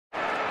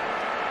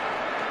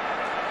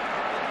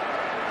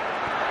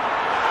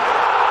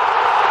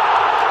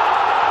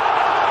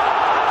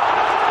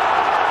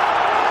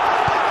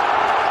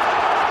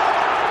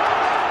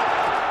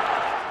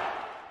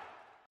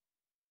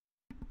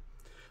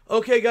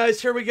Okay, guys,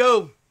 here we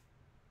go.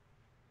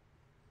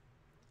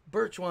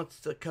 Birch wants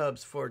the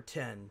Cubs for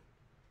 10.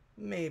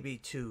 Maybe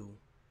 2.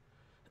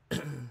 All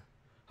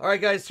right,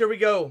 guys, here we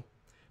go.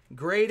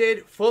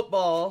 Graded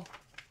football.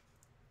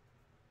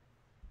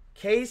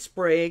 Case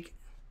break.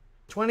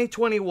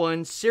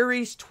 2021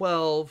 Series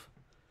 12.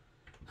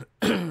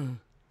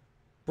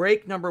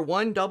 Break number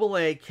 1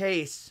 AA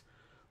case.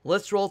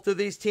 Let's roll through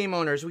these team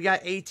owners. We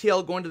got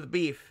ATL going to the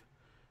beef.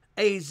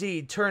 AZ,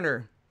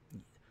 Turner.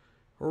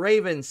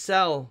 Ravens,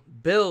 Sell.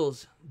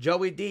 Bills,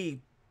 Joey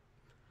D.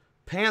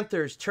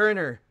 Panthers,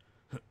 Turner.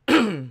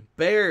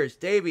 Bears,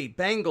 Davey.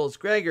 Bengals,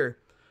 Gregor.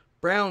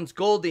 Browns,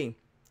 Goldie.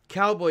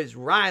 Cowboys,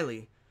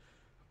 Riley.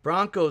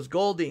 Broncos,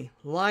 Goldie.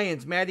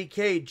 Lions, Matty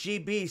K.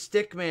 GB,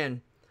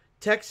 Stickman.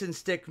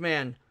 Texans,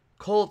 Stickman.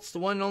 Colts, the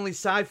one and only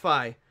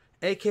Sci-Fi,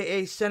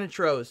 a.k.a.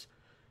 Senatros.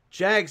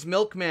 Jags,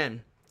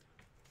 Milkman.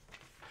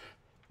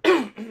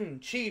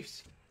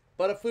 Chiefs,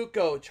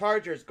 Buttafuoco.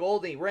 Chargers,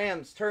 Goldie.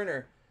 Rams,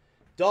 Turner.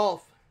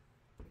 Dolph.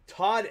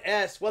 Todd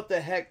S. What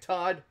the heck,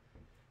 Todd?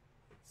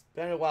 It's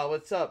been a while.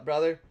 What's up,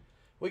 brother?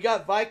 We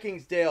got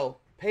Vikings, Dale.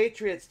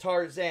 Patriots,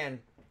 Tarzan.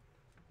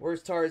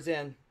 Where's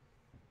Tarzan?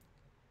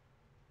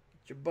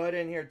 Get your butt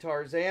in here,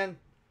 Tarzan.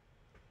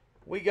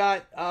 We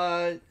got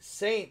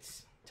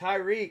Saints,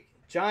 Tyreek.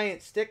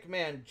 Giants,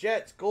 Stickman.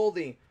 Jets,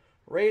 Goldie.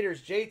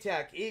 Raiders,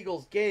 JTAC.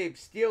 Eagles, Gabe.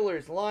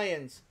 Steelers,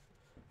 Lions.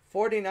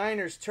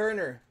 49ers,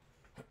 Turner.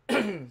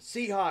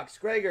 Seahawks,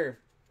 Gregor.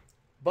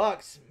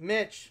 Bucks,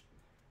 Mitch.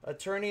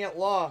 Attorney at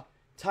Law.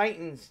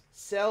 Titans,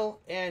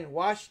 Sell, and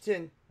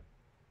Washington.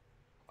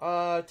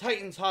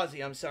 Titans,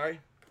 Hazy, I'm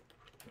sorry.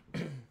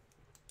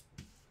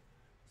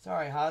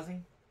 Sorry,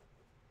 Hazy.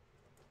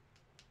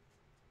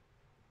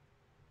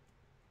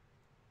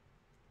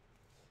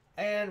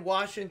 And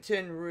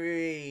Washington,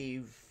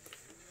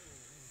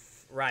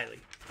 Riley.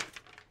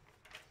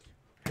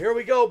 Here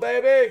we go,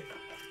 baby.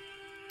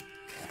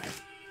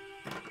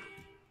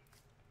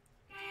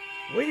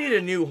 We need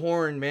a new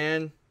horn,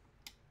 man.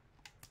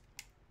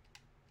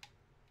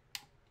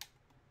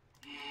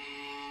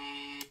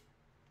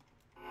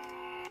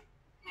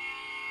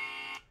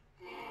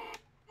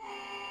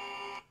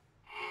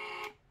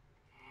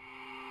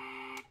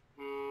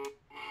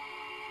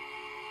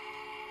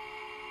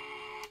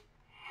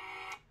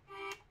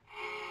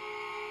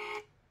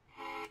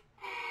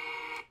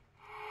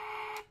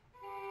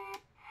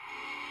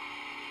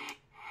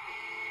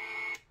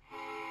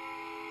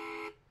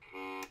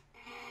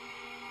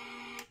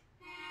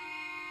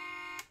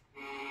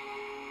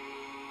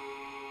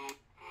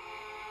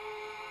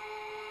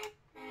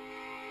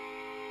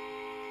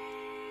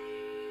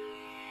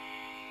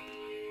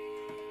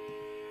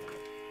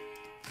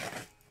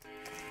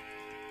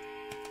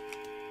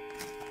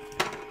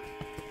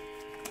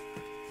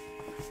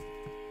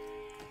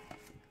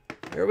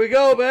 Here we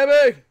go,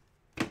 baby.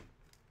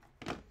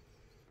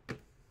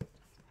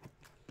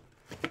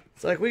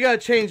 It's like we got to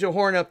change the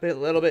horn up a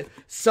little bit.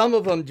 Some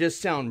of them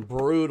just sound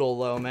brutal,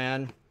 though,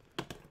 man.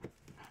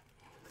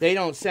 They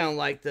don't sound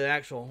like the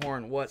actual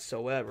horn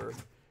whatsoever.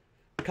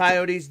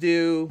 Coyotes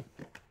do.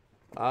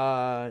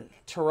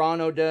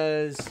 Toronto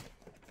does.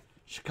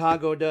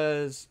 Chicago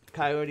does.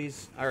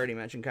 Coyotes. I already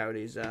mentioned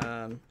Coyotes.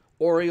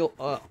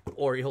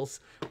 Orioles.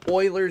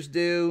 Oilers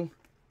do.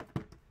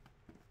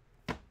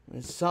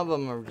 And some of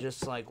them are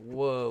just like,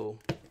 whoa.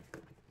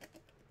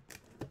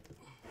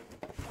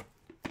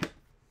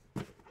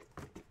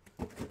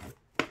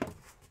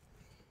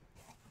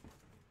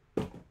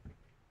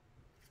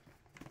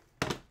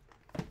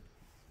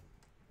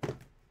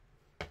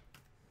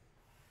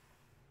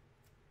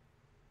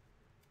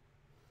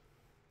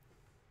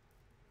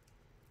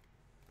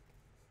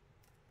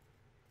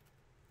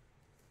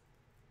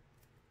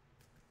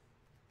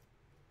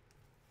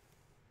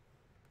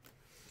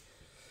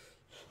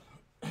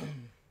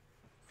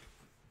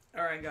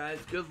 Alright, guys,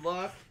 good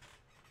luck.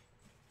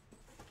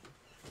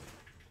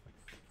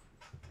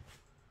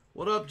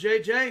 What up,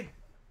 JJ?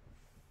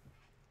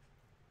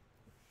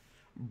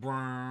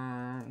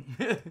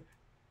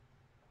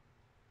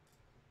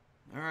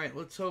 Alright,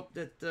 let's hope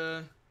that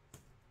the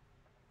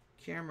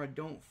camera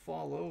don't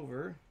fall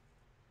over.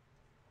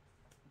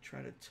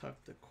 Try to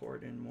tuck the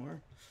cord in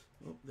more.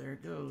 Oh, there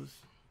it goes.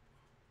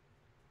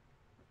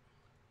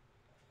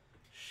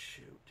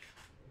 Shoot.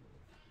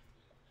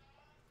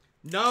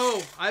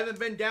 No, I haven't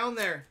been down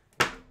there.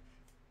 All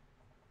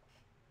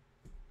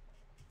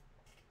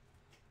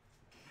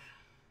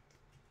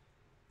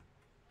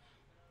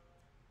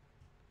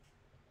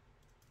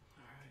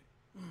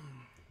right.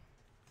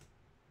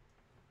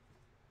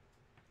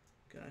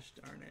 Gosh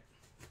darn it.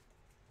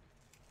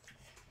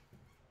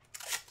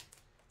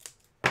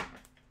 I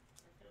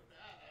feel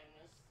bad. I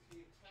missed you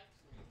text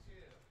me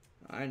too.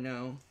 I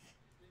know.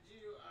 Did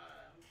you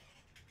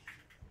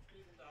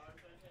feed the dog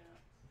by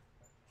chance?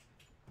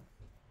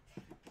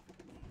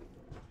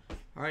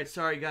 All right,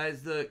 sorry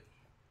guys. The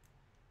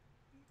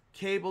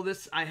cable,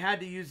 I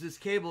had to use this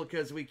cable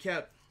because we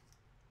kept,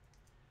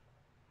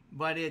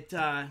 but it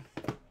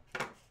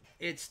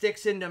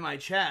sticks into my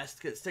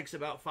chest. It sticks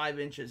about 5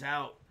 inches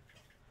out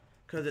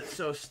because it's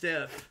so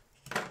stiff.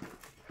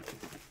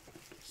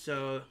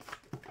 so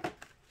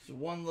it's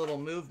one little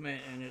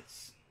movement and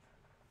it's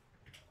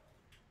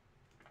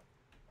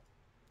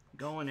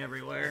going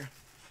everywhere.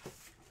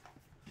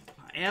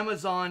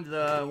 Amazon,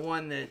 the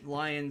one that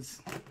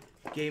Lions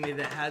gave me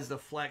that has the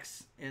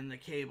flex in the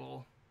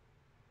cable.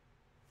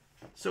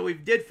 So we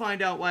did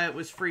find out why it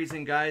was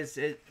freezing, guys.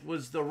 It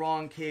was the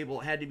wrong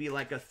cable. It had to be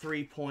like a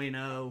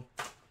 3.0.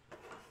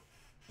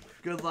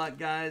 Good luck,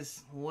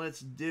 guys. Let's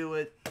do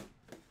it.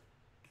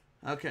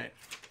 Okay.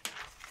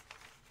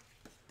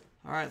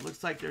 All right,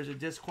 looks like there's a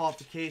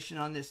disqualification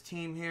on this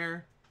team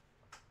here.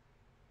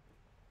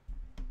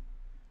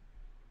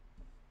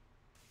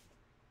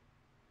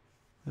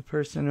 The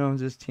person who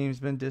owns this team's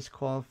been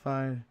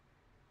disqualified.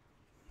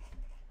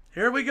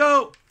 Here we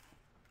go.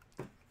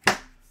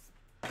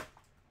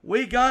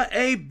 We got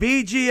a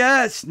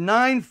BGS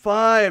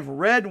 9-5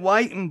 red,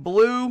 white, and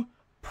blue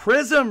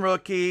Prism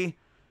rookie,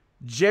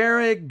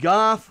 Jared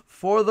Goff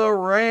for the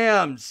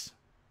Rams.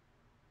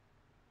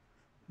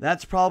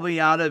 That's probably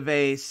out of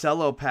a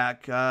cello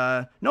pack.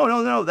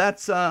 No.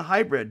 That's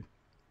hybrid.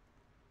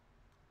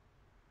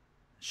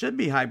 Should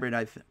be hybrid,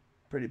 I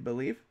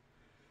believe.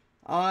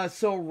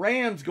 So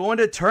Rams going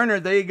to Turner.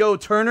 There you go,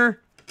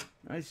 Turner.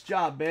 Nice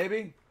job,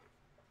 baby.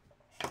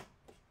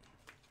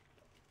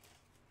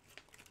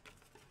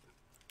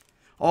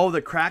 Oh,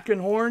 the Kraken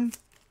horn.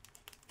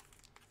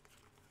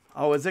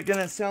 Oh, is it going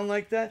to sound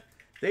like that?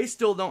 They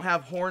still don't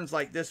have horns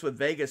like this with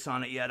Vegas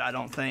on it yet, I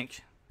don't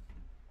think.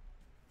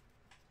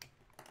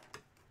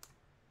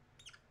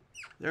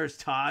 There's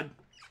Todd.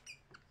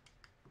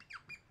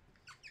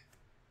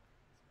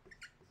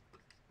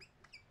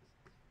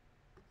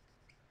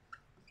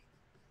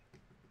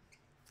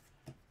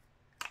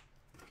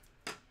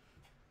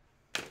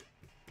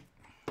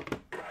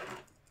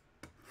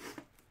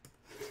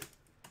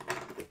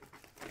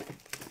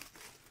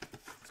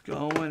 It's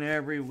going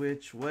every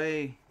which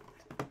way.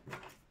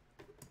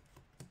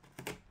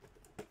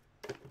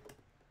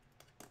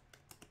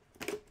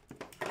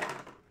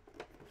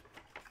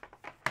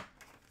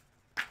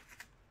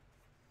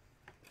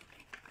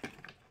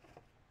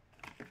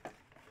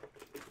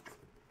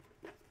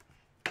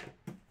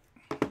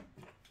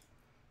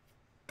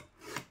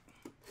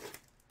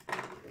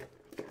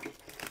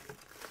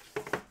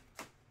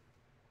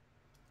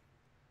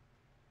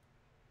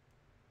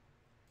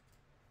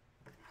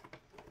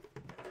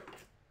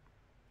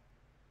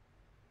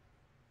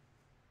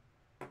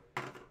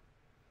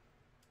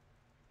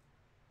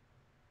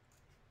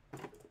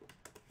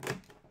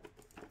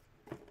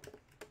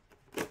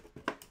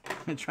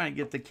 I'm trying to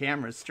get the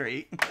camera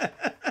straight.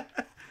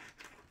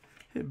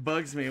 It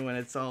bugs me when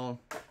it's all...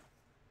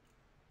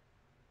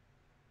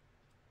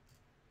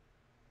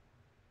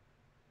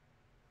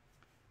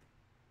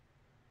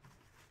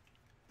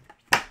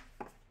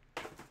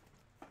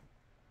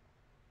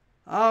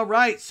 All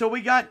right, so we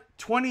got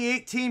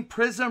 2018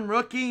 Prism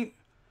rookie,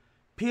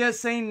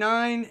 PSA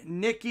 9,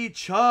 Nicky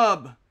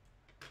Chubb.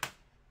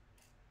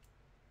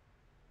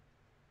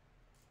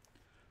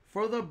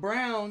 For the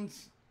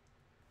Browns,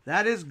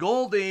 that is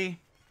Goldie.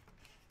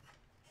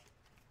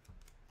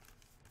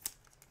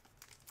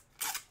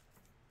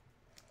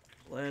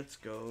 Let's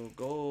go,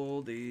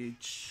 Goldie.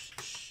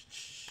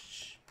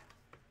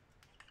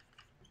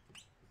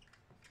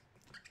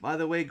 By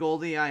the way,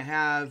 Goldie, I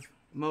have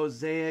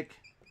Mosaic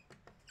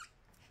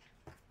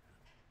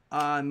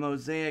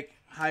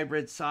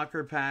hybrid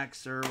soccer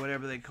packs or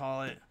whatever they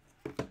call it.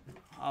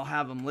 I'll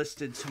have them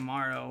listed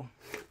tomorrow.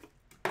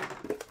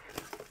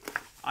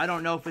 I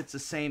don't know if it's the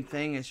same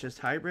thing. It's just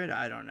hybrid.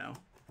 I don't know.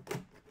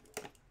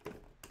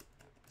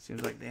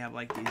 Seems like they have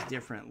like these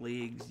different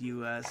leagues,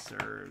 US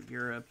or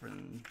Europe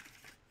and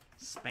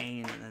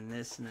Spain, and then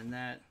this and then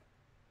that.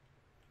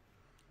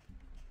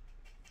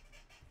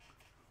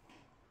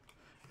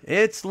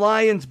 It's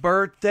Lions'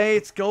 birthday.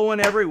 It's going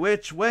every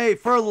which way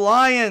for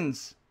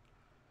Lions.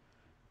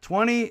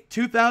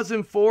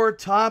 2004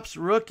 Topps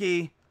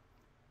rookie.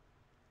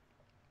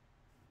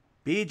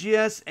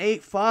 BGS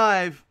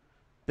 8-5.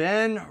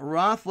 Ben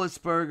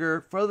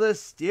Roethlisberger for the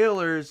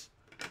Steelers.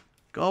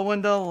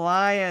 Going to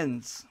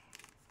Lions.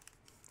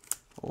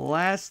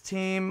 Last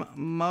team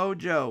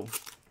mojo.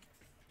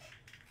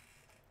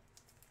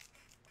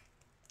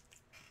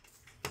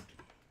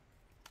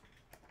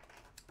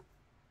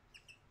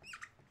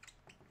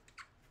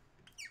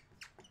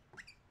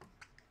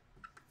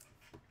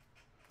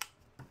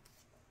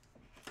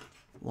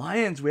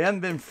 Lions, we haven't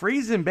been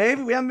freezing,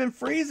 baby. We haven't been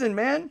freezing,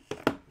 man.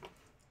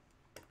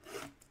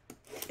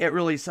 It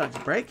really sucks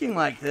breaking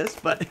like this,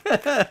 but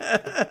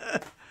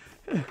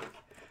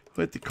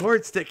with the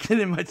cord sticking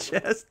in my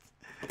chest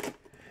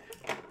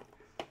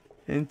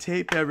and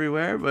tape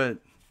everywhere, but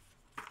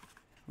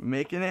we're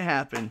making it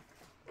happen.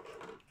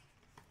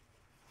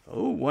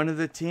 Oh, one of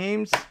the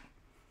teams.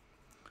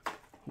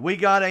 We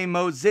got a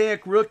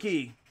Mosaic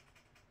rookie.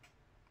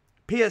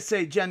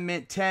 PSA Gem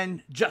Mint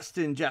 10,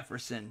 Justin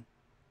Jefferson.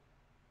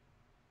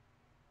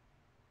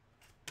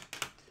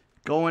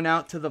 Going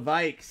out to the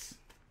Vikes.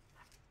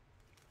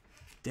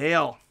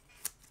 Dale.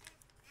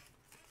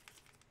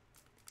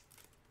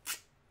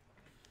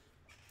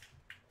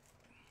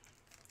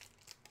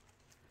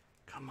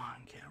 Come on,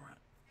 camera.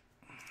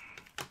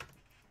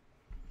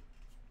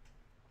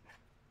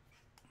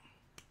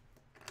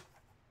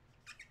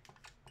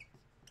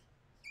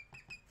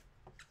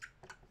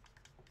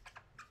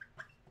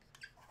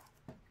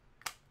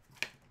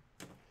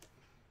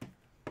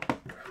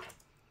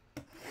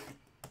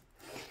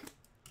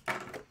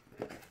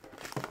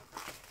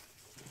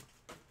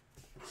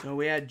 So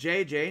we had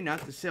JJ,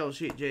 not the sales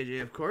sheet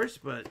JJ, of course,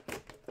 but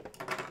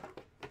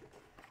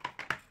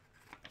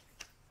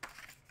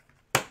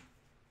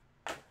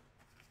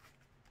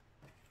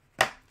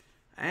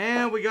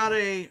and we got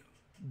a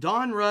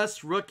Don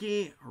Russ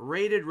rookie,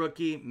 rated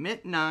rookie,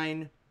 mint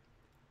 9,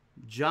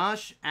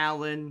 Josh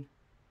Allen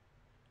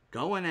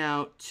going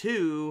out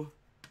to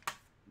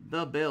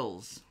the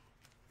Bills.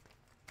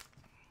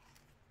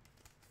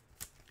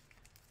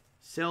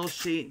 Sales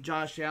sheet,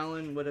 Josh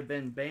Allen would have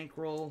been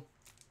bankroll.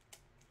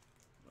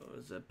 It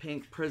was a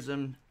pink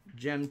prism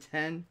gem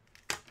 10.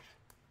 Here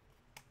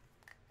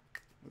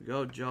we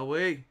go,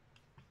 Joey.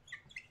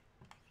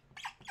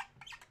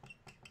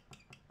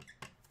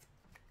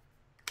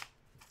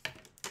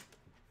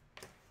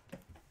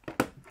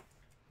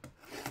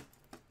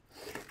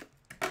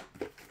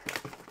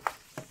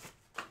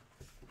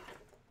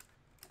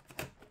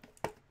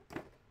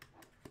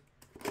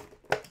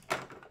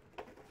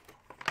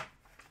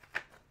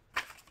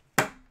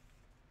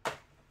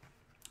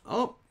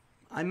 Oh,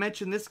 I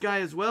mentioned this guy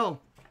as well.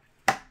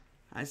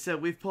 I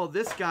said we've pulled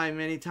this guy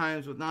many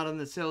times with not on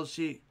the sales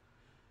sheet.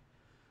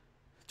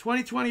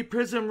 2020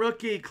 Prism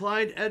rookie,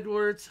 Clyde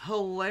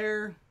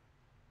Edwards-Helaire.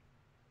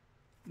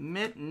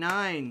 Mint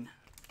 9,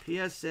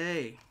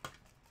 PSA.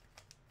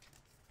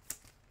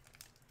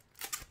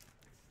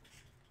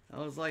 I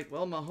was like,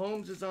 well,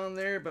 Mahomes is on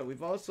there, but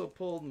we've also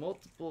pulled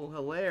multiple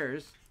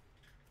Hilairs.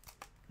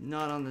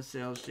 Not on the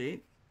sales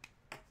sheet.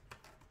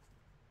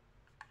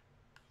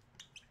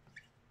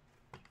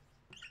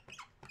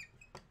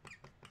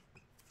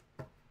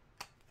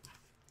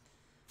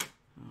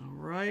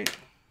 Right.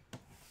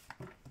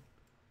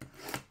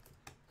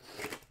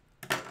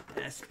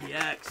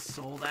 SPX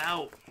sold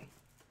out.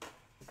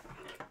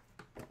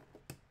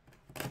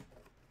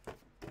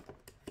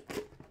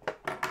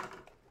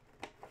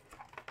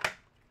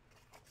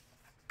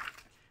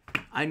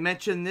 I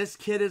mentioned this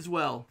kid as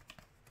well.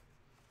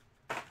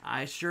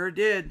 I sure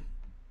did.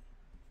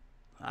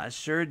 I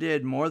sure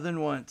did more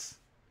than once.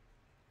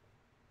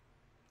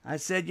 I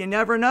said, you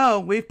never know.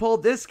 We've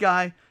pulled this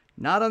guy.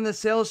 Not on the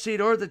sales sheet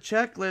or the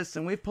checklist,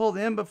 and we pulled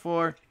him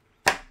before,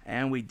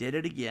 and we did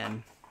it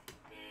again.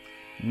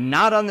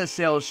 Not on the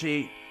sales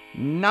sheet,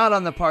 not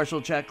on the partial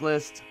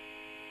checklist,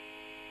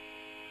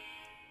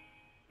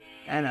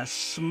 and a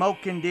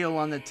smoking deal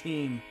on the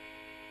team.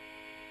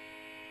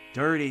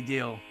 Dirty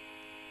deal.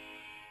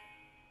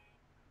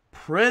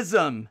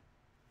 Prism,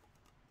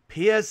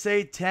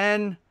 PSA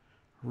 10,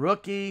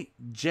 rookie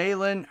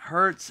Jalen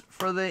Hurts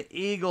for the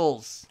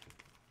Eagles.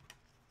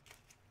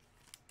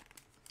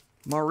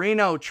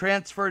 Marino,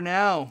 transfer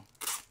now.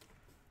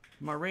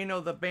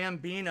 Marino the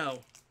Bambino.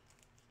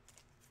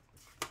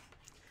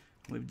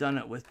 We've done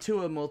it with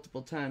Tua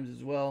multiple times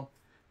as well.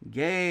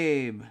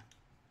 Gabe.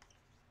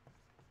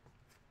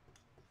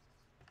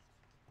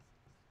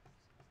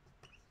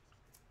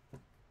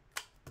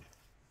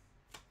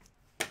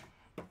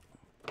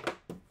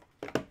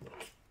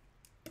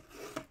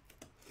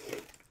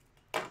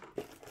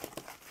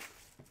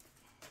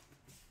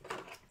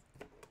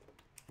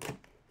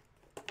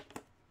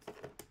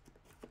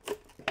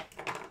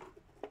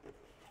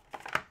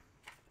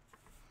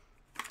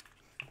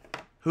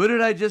 Who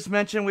did I just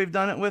mention we've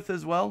done it with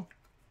as well?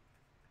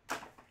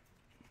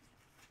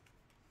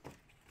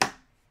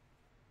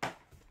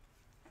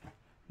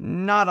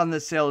 Not on the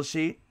sales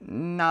sheet.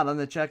 Not on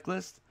the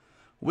checklist.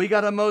 We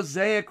got a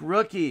Mosaic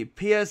rookie.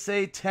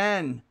 PSA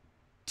 10.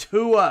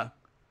 Tua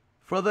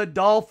for the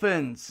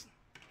Dolphins.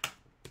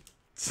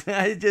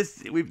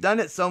 We've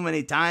done it so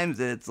many times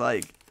that it's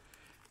like,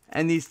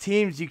 and these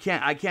teams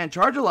I can't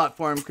charge a lot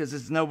for them because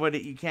there's nobody,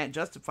 you can't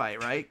justify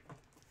it, right?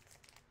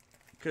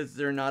 Because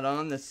they're not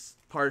on this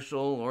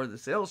partial or the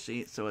sales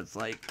sheet, so it's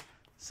like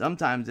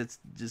sometimes it's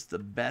just the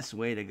best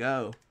way to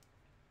go.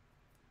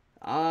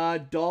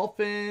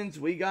 Dolphins,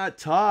 we got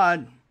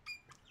Todd.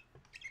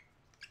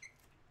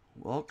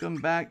 Welcome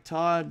back,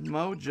 Todd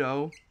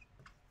Mojo.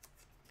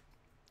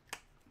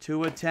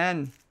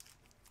 2/10.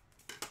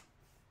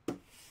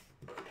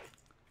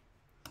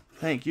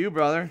 Thank you,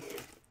 brother.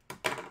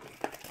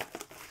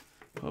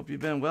 Hope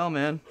you've been well,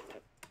 man.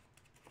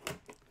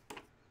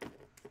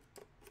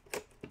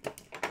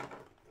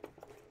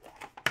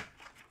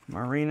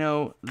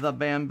 Marino the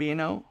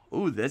Bambino.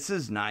 Ooh, this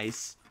is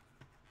nice.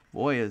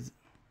 Boy, is...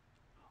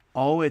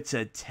 Oh, it's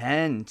a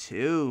 10,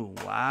 too.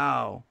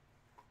 Wow.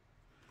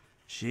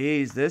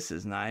 Jeez, this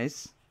is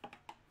nice.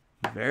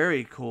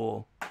 Very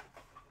cool.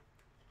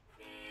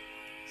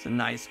 It's a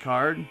nice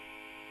card.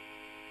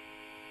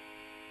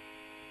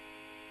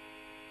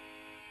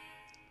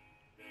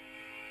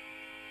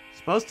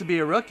 Supposed to be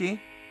a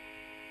rookie.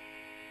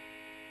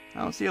 I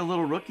don't see a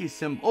little rookie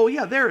symbol. Oh,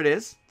 yeah, there it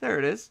is. There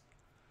it is.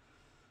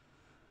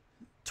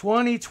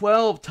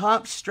 2012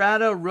 Top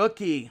Strata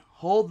rookie.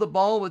 Hold the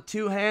ball with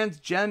two hands.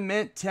 Gem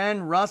Mint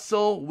 10.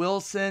 Russell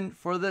Wilson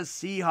for the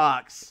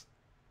Seahawks.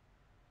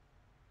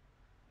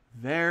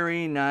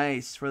 Very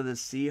nice for the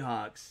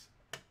Seahawks.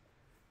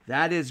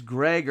 That is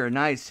Gregor.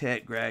 Nice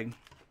hit, Greg.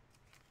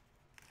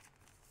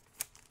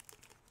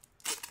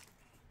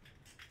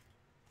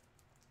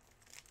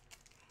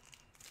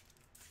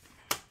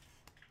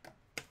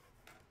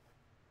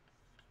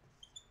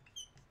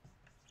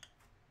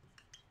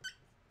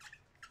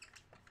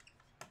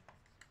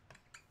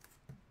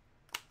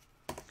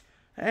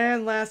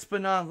 And last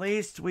but not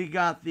least, we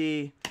got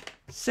the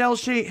sell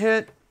sheet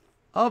hit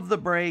of the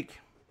break.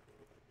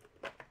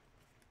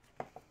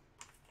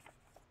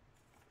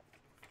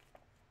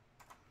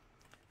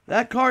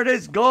 That card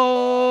is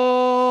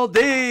Goldie.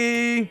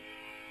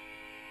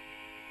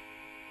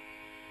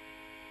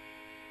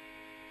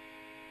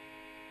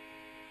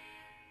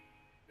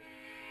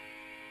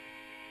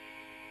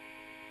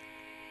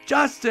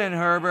 Justin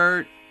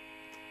Herbert.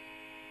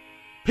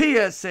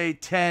 PSA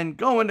 10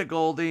 going to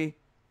Goldie.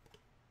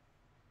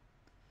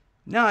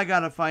 Now I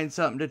gotta find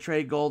something to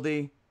trade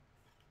Goldie.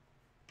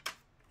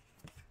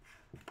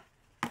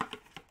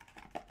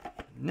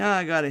 Now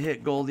I gotta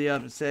hit Goldie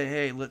up and say,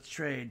 hey, let's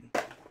trade.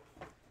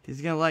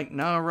 He's gonna like,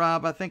 no,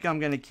 Rob, I think I'm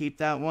gonna keep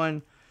that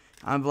one.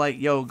 I'm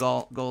like, yo,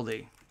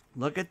 Goldie,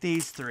 look at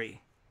these three.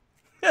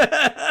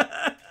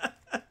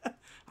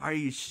 Are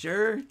you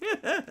sure?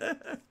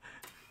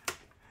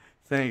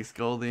 Thanks,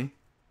 Goldie.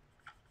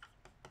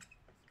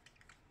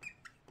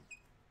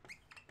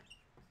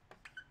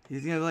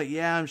 He's gonna be like,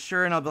 yeah, I'm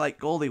sure. And I'll be like,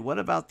 Goldie, what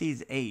about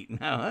these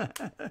 8? No.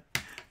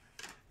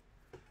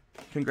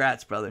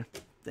 Congrats, brother.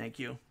 Thank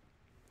you.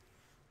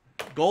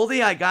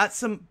 Goldie, I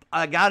got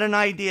an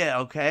idea,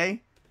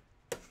 okay?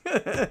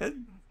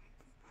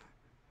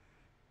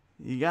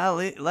 You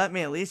gotta let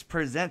me at least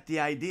present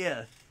the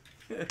idea.